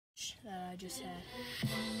fish that I just had.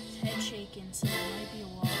 His head shaking, so it might be a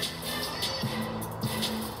while.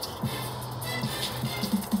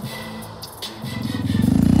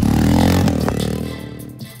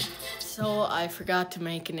 So I forgot to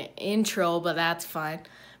make an intro, but that's fine.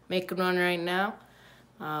 Making one right now.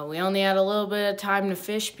 We only had a little bit of time to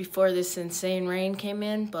fish before this insane rain came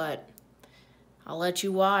in, but I'll let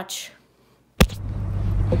you watch.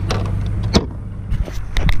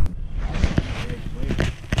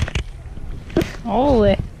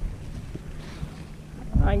 Holy.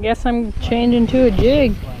 I guess I'm changing to a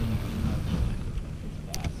jig.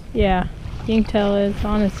 Yeah, you can tell it's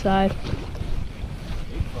on his side.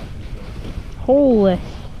 Holy.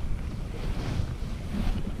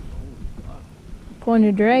 Going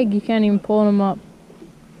to drag, you can't even pull them up.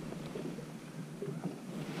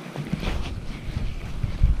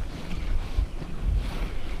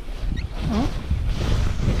 Oh.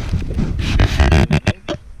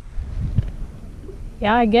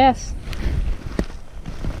 Yeah, I guess.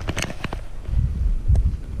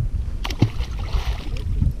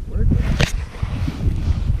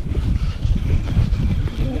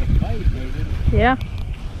 Yeah.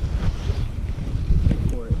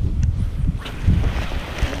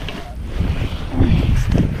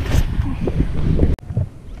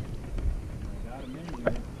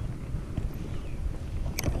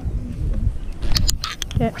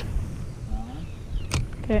 Okay.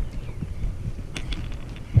 Okay.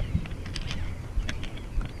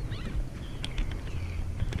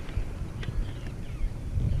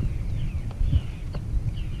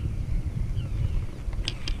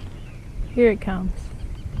 Here it comes.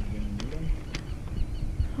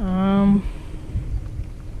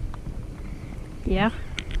 Yeah.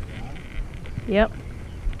 Yep.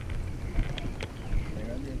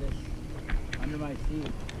 They're under my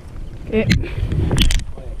seat. Okay.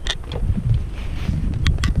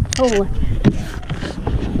 Holy.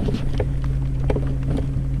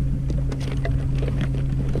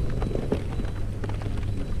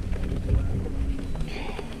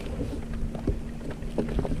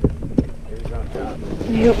 There's on top.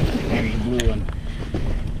 Yep. And the blue one.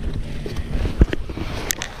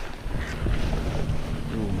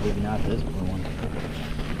 Ooh, maybe not this blue one.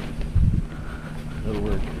 That'll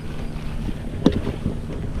work.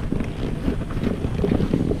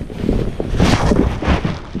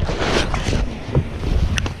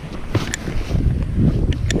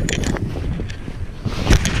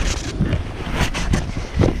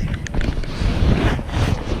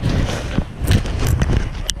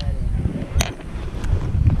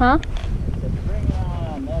 Huh? Bring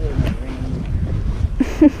on that in the ring.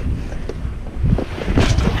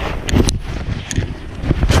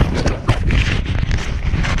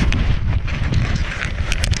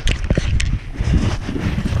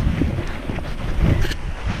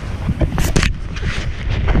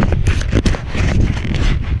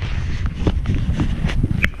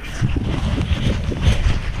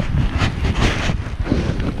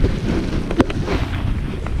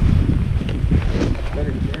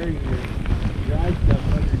 Better bury your dry stuff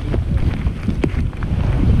underneath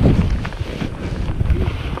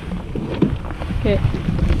Okay.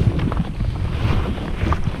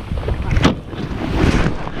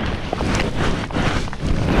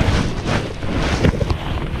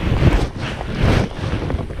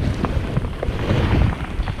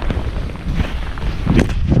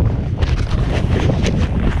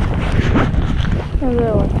 How's that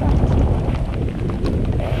look?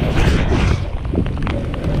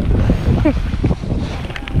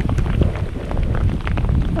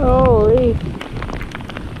 Holy.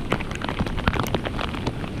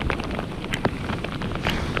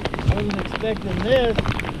 I wasn't expecting this.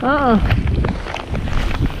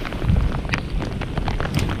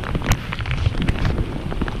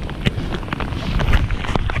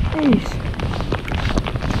 Jeez.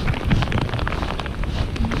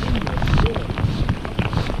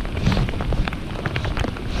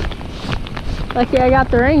 Lucky I got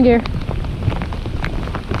the ring gear.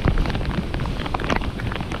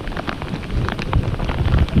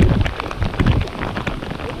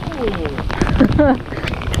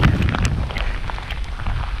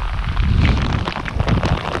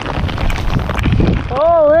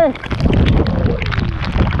 Holy!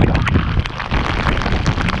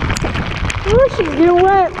 Ooh, she's getting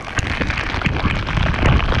wet.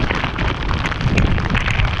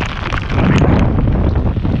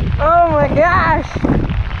 Oh my gosh!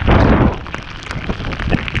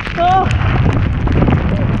 Oh!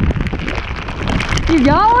 You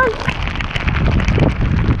got one?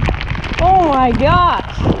 Oh my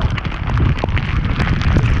gosh!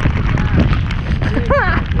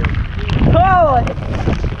 Holy!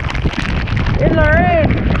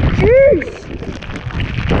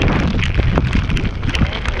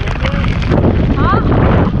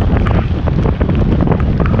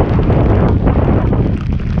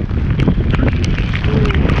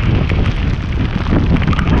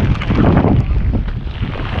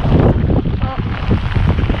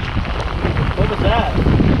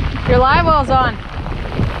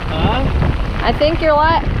 I think you're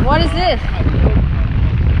what is this?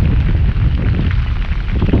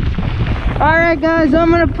 Alright guys, I'm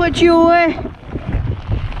gonna put you away.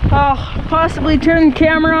 I'll possibly turn the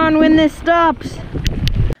camera on when this stops.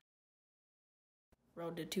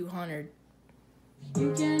 Road to 200.